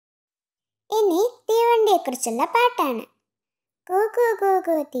ഇനി തീവണ്ടിയെക്കുറിച്ചുള്ള പാട്ടാണ്. കൂക്കു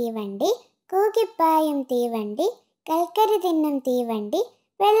കൂക്കു തീവണ്ടി, കൂകിപ്പായും തീവണ്ടി, കൽക്കരി തിന്നും തീവണ്ടി,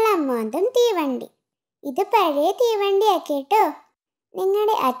 വെള്ളം മോന്തും തീവണ്ടി. ഇത് പഴയ തീവണ്ടിയാക്കിട്ടോ.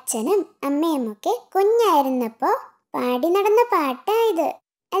 നിങ്ങളുടെ അച്ഛനും അമ്മയുമൊക്കെ കുഞ്ഞായിരുന്നപ്പോൾ പാടി നടന്ന പാട്ടായത്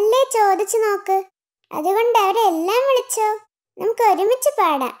അല്ലേ? ചോദിച്ചു നോക്ക്. അതുകൊണ്ട് അവരെല്ലാം വിളിച്ചോ. നമുക്ക് ഒരുമിച്ച്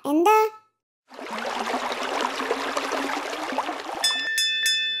പാടാം. എന്താ?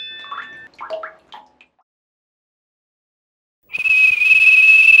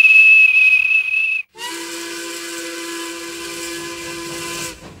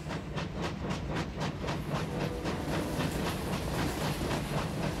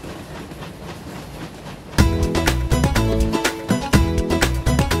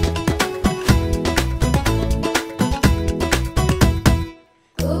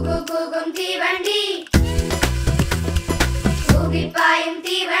 തീവണ്ടി, കൂകിപ്പായും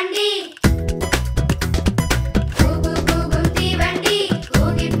തീവണ്ടി.